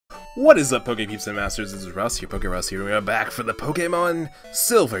What is up, Pokepeeps and Masters? This is Russ, your PokeRuss here. We are back for the Pokemon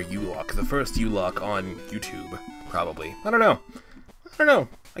Silver Youlocke, the first Youlocke on YouTube, probably. I don't know.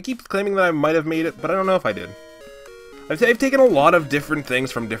 I keep claiming that I might have made it, but I don't know if I did. I've taken a lot of different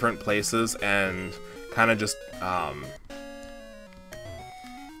things from different places and kind of just,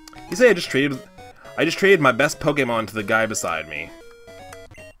 You say I just traded my best Pokemon to the guy beside me.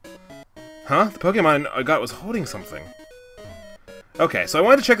 Huh? The Pokemon I got was holding something. Okay, so I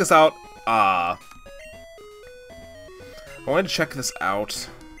wanted to check this out,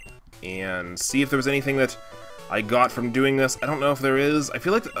 and see if there was anything that I got from doing this. I don't know if there is. I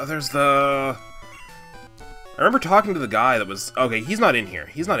feel like there's the... I remember talking to the guy that was... Okay, he's not in here.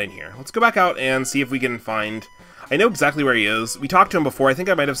 Let's go back out and see if we can find... I know exactly where he is. We talked to him before. I think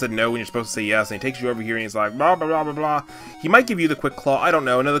I might have said no when you're supposed to say yes, and he takes you over here and he's like, blah, blah, blah, blah, blah. He might give you the Quick Claw. I don't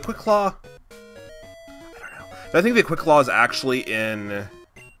know. No, the Quick Claw... I think the Quick Claw is actually in...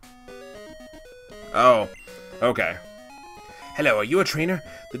 Oh, okay. Hello, are you a trainer?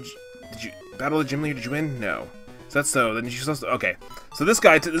 Did you battle the gym leader? Did you win? No. Is that so? Then you're supposed to... Okay. So this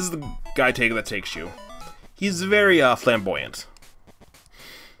guy... This is the guy that takes you. He's very, flamboyant.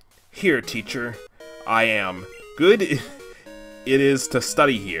 Here, teacher. I am. Good it is to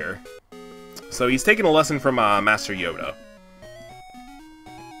study here. So he's taking a lesson from, Master Yoda.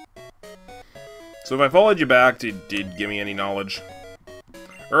 So if I followed you back, did you give me any knowledge?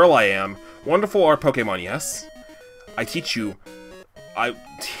 Earl I am. Wonderful are Pokemon, yes? I teach you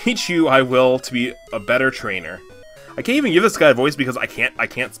I will to be a better trainer. I can't even give this guy a voice because I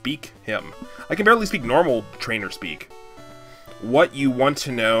can't speak him. I can barely speak normal trainer speak. What you want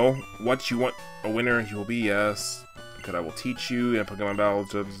to know, what you want a winner you will be, yes. Good, I will teach you in Pokemon battle.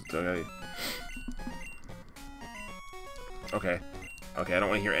 Okay. Okay, I don't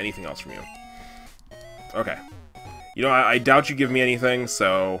want to hear anything else from you. Okay. You know, I doubt you give me anything,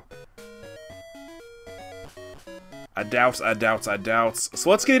 so... I doubt. So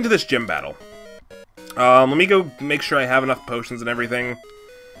let's get into this gym battle. Let me go make sure I have enough potions and everything.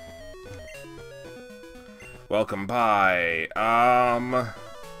 Welcome by. I'm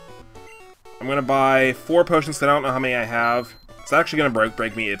gonna buy 4 potions, because I don't know how many I have. It's actually gonna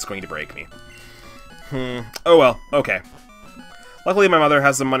break me. It's going to break me. Oh well, okay. Luckily my mother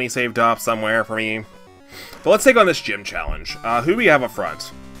has some money saved up somewhere for me. But let's take on this gym challenge. Who do we have up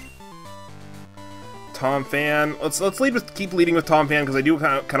front? Tom Fan. Let's keep leading with Tom Fan because I do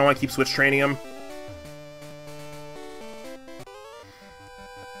kind of want to keep switch training him.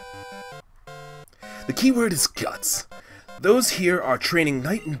 The keyword is guts. Those here are training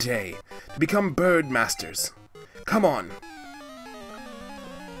night and day to become bird masters. Come on.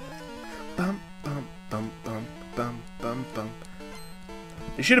 Bum bum bum bum bum bum bum.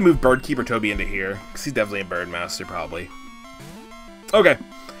 They should have moved Birdkeeper Toby into here, because he's definitely a Birdmaster, probably. Okay,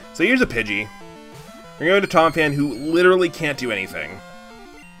 so here's a Pidgey. We're going to Tom Fan, who literally can't do anything.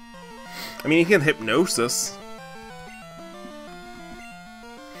 I mean, he can Hypnosis.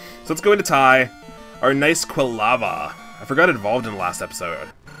 So let's go into Ty, our nice Quilava. I forgot it evolved in the last episode.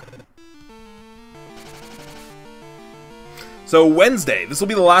 So Wednesday, this will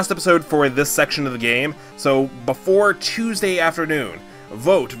be the last episode for this section of the game, so before Tuesday afternoon.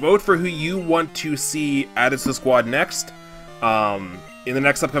 Vote for who you want to see added to the squad next, in the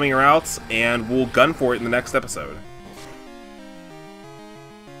next upcoming routes, and we'll gun for it in the next episode.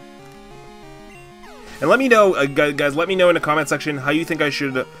 And let me know, guys, let me know in the comment section how you think I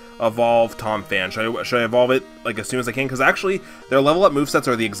should evolve Tom Fan. Should I evolve it, like, as soon as I can? Because actually, their level up movesets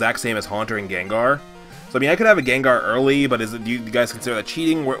are the exact same as Haunter and Gengar. So, I mean, I could have a Gengar early, but do you guys consider that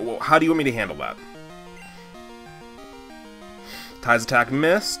cheating? How do you want me to handle that? Ty's attack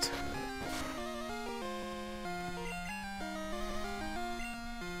missed.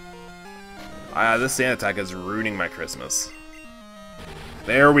 This sand attack is ruining my Christmas.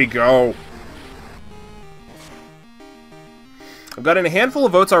 There we go. I've gotten a handful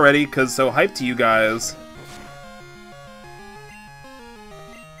of votes already, because so hyped to you guys.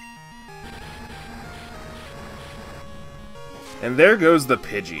 And there goes the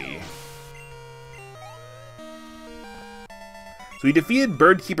Pidgey. So we defeated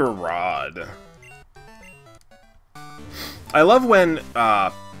Birdkeeper Rod. I love when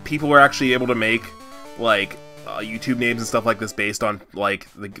people are actually able to make, like, YouTube names and stuff like this based on, like,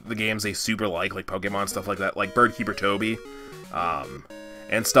 the games they super like Pokemon, stuff like that, like Birdkeeper Toby,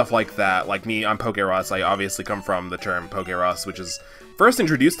 and stuff like that. Like me, I'm PokeRuss. I obviously come from the term PokeRuss, which is first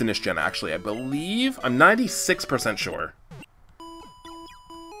introduced in this gen, actually, I believe. I'm 96% sure.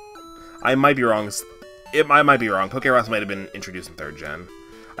 I might be wrong. I might be wrong. PokeRuss might have been introduced in 3rd gen.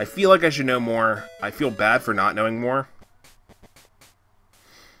 I feel like I should know more. I feel bad for not knowing more.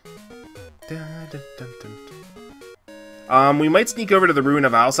 We might sneak over to the Ruin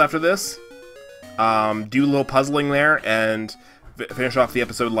of Alps after this. Do a little puzzling there, and finish off the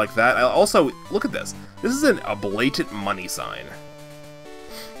episode like that. Also, look at this. This is a blatant money sign.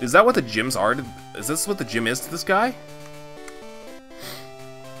 Is that what the gyms are? Is this what the gym is to this guy?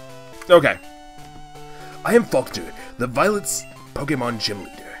 Okay. I am Faulkner, the Violet's Pokemon Gym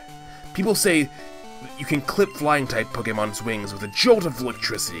Leader. People say you can clip flying-type Pokemon's wings with a jolt of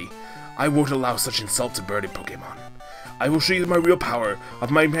electricity. I won't allow such insult to birded Pokemon. I will show you my real power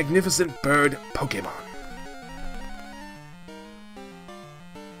of my magnificent bird Pokemon.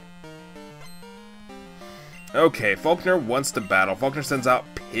 Okay, Faulkner wants to battle. Faulkner sends out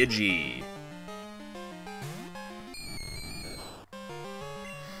Pidgey.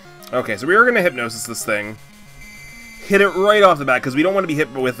 Okay, so we are going to Hypnosis this thing. Hit it right off the bat, because we don't want to be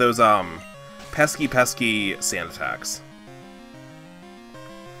hit with those, pesky sand attacks.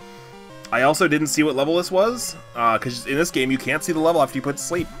 I also didn't see what level this was, because in this game you can't see the level after you put to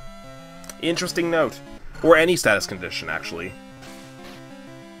sleep. Interesting note. Or any status condition, actually.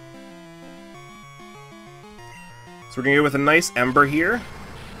 So we're going to go with a nice Ember here.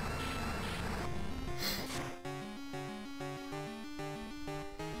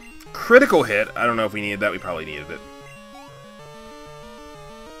 Critical hit. I don't know if we needed that. We probably needed it.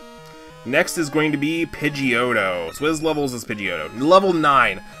 Next is going to be Pidgeotto. So what level is this Pidgeotto? Level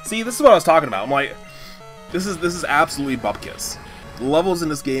 9. See, this is what I was talking about. I'm like, this is absolutely bupkis. The levels in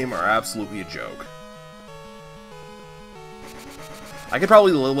this game are absolutely a joke. I could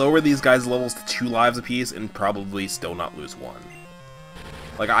probably lower these guys' levels to 2 lives apiece and probably still not lose 1.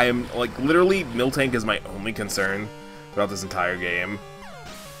 Like, I am, like, literally, Miltank is my only concern throughout this entire game.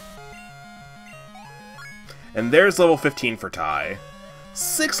 And there's level 15 for Ty.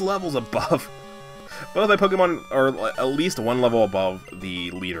 6 levels above. Both my Pokemon are at least 1 level above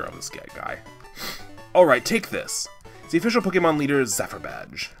the leader of this guy. Alright, take this. It's the official Pokemon leader's Zephyr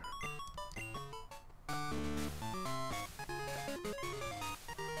badge.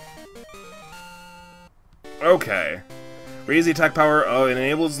 Okay. Raise the attack power. Oh, it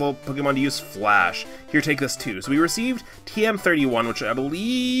enables the Pokemon to use Flash. Here, take this too. So we received TM31, which I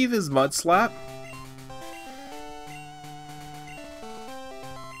believe is Mud Slap.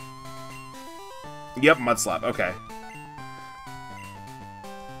 Yep, Mud Slap. Okay.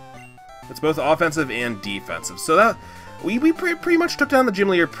 It's both offensive and defensive. So that we pretty much took down the gym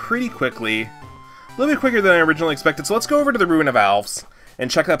leader pretty quickly. A little bit quicker than I originally expected. So let's go over to the Ruin of Alps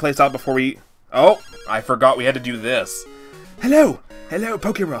and check that place out before we... Oh, I forgot we had to do this. Hello! Hello,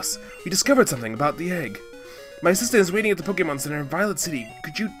 PokeRuss. We discovered something about the egg. My assistant is waiting at the Pokemon Center in Violet City.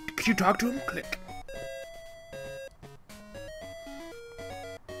 Could you talk to him? Click.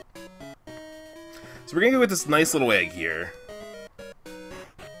 So we're gonna go with this nice little egg here.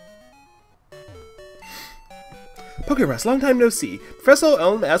 PokeRuss, long time no see. Professor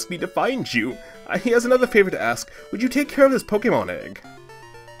Elm asked me to find you. He has another favor to ask. Would you take care of this Pokemon egg?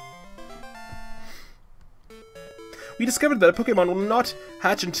 We discovered that a Pokemon will not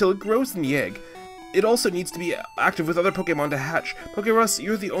hatch until it grows in the egg. It also needs to be active with other Pokemon to hatch. PokeRuss,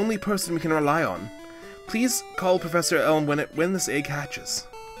 you're the only person we can rely on. Please call Professor Elm when this egg hatches.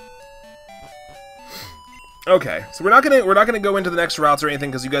 Okay, so we're not gonna go into the next routes or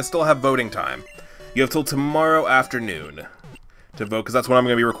anything because you guys still have voting time. You have till tomorrow afternoon to vote, because that's when I'm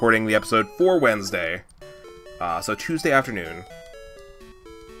gonna be recording the episode for Wednesday. So Tuesday afternoon.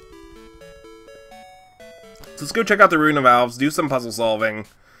 So let's go check out the Ruin of Alps, do some puzzle solving.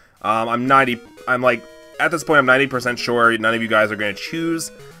 I'm like, at this point, I'm 90% sure none of you guys are going to choose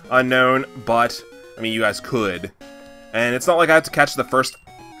Unknown, but, I mean, you guys could. And it's not like I have to catch the first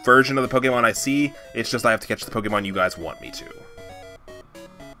version of the Pokemon I see, it's just I have to catch the Pokemon you guys want me to.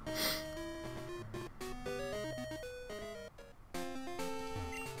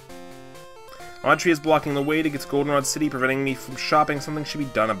 Oddtree is blocking the way to get to Goldenrod City, preventing me from shopping. Something should be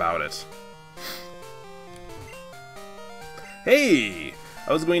done about it. Hey!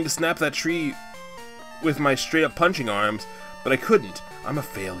 I was going to snap that tree with my straight-up punching arms, but I couldn't. I'm a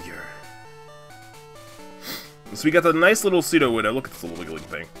failure. So we got the nice little Pseudo-Widow. Look at this little wiggling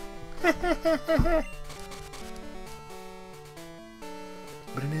thing.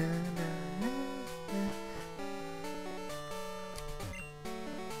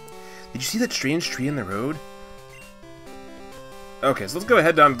 Did you see that strange tree in the road? Okay, so let's go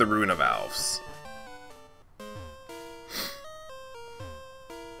ahead down to the Ruin of Alps.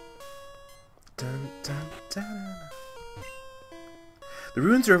 Dun, dun, dun. The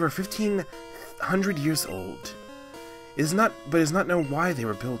ruins are over 1,500 years old. It is not known why they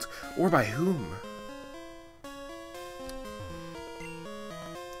were built, or by whom.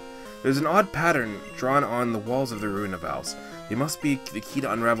 There's an odd pattern drawn on the walls of the ruin of House. They must be the key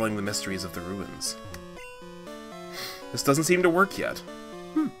to unraveling the mysteries of the ruins. This doesn't seem to work yet.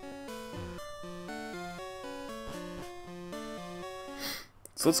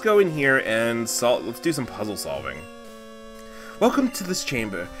 So let's go in here and let's do some puzzle solving. Welcome to this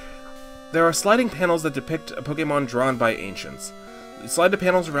chamber. There are sliding panels that depict a Pokemon drawn by ancients. Slide the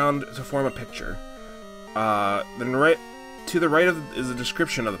panels around to form a picture. Then right to the right is a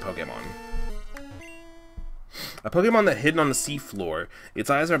description of the Pokemon. A Pokemon that hidden on the sea floor.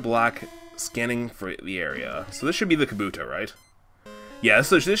 Its eyes are black, scanning for the area. So this should be the Kabuto, right? Yeah,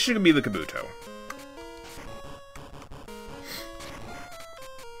 so this should be the Kabuto.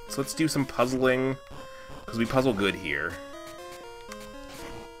 So let's do some puzzling, because we puzzle good here.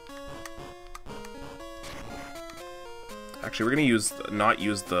 Actually, we're gonna not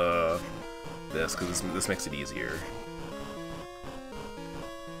use this, because this makes it easier.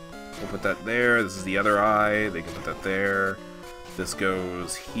 We'll put that there. This is the other eye. They can put that there. This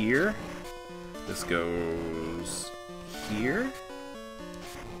goes here. This goes here.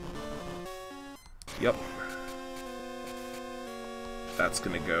 Yep. That's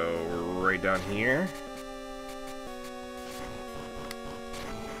gonna go right down here.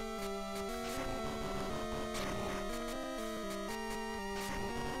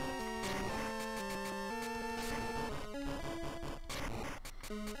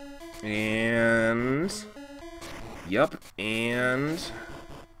 And... Yep, and...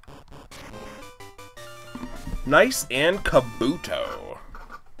 Nice and Kabuto.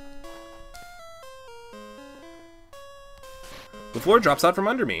 The floor drops out from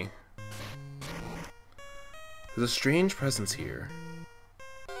under me. There's a strange presence here.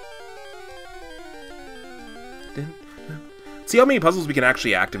 See how many puzzles we can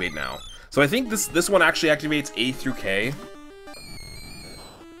actually activate now. So I think this one actually activates A through K.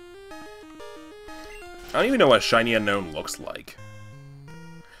 I don't even know what a Shiny Unknown looks like.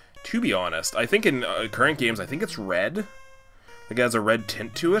 To be honest, I think in current games, I think it's red. Like it has a red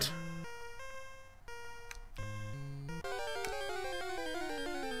tint to it.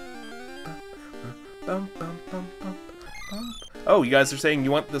 Oh, you guys are saying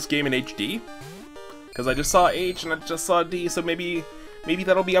you want this game in HD? Because I just saw H and I just saw D, so maybe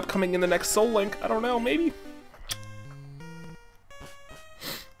that'll be upcoming in the next Soul Link. I don't know, maybe.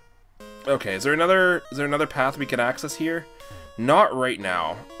 Okay, is there another path we can access here? Not right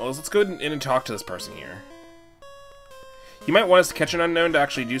now. Well, let's go in and talk to this person here. He might want us to catch an unknown to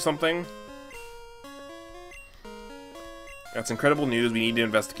actually do something. That's incredible news. We need to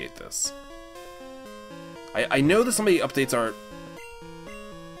investigate this. I know that some of the updates are...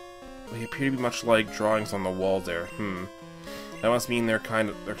 They appear to be much like drawings on the wall there. That must mean they're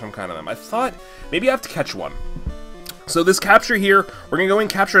some kind of them. I thought maybe I have to catch one. So this capture here, we're going to go and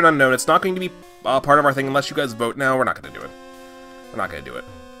capture an unknown. It's not going to be part of our thing unless you guys vote now. We're not going to do it. We're not going to do it.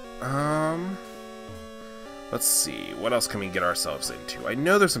 Let's see. What else can we get ourselves into? I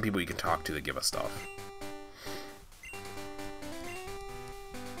know there's some people you can talk to that give us stuff.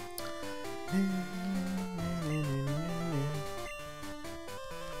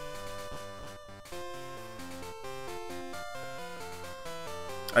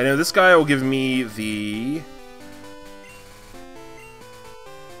 I know this guy will give me the...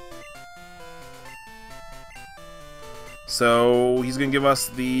 So, he's gonna give us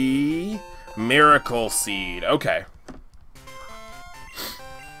the Miracle Seed. Okay.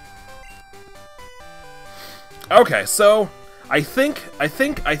 Okay, so I think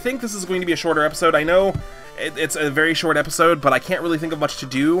this is going to be a shorter episode. I know it's a very short episode, but I can't really think of much to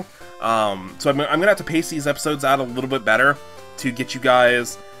do. So I'm gonna have to pace these episodes out a little bit better to get you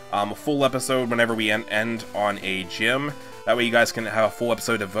guys a full episode whenever we end on a gym. That way you guys can have a full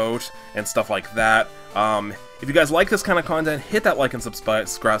episode to vote and stuff like that. If you guys like this kind of content, hit that like and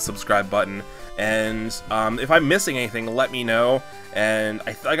subscribe button. And if I'm missing anything, let me know. And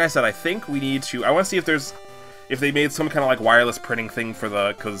like I said, I think we need to... I want to see if they made some kind of like wireless printing thing for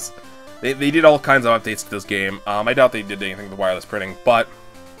the... Because they did all kinds of updates to this game. I doubt they did anything with wireless printing, but...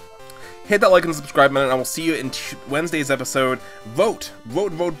 Hit that like and subscribe button, and I will see you in Wednesday's episode. Vote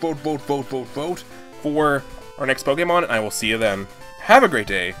for our next Pokemon, and I will see you then. Have a great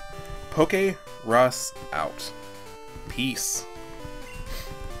day. PokeRuss out. Peace.